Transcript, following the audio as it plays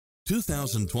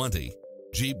2020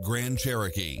 Jeep Grand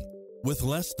Cherokee. With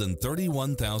less than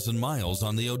 31,000 miles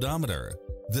on the odometer,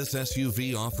 this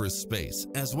SUV offers space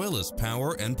as well as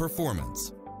power and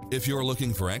performance. If you're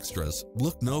looking for extras,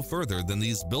 look no further than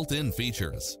these built-in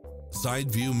features. Side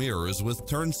view mirrors with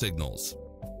turn signals,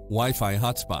 Wi-Fi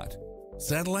hotspot,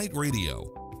 satellite radio,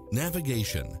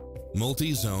 navigation,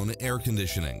 multi-zone air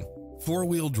conditioning,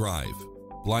 four-wheel drive,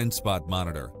 blind spot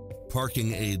monitor,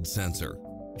 parking aid sensor,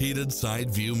 heated side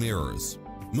view mirrors,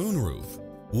 moonroof,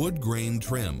 wood grain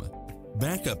trim,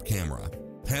 backup camera,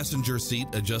 passenger seat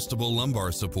adjustable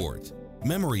lumbar support,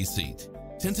 memory seat,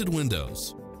 tinted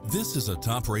windows. This is a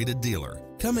top-rated dealer.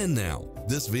 Come in now.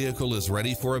 This vehicle is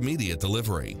ready for immediate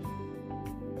delivery.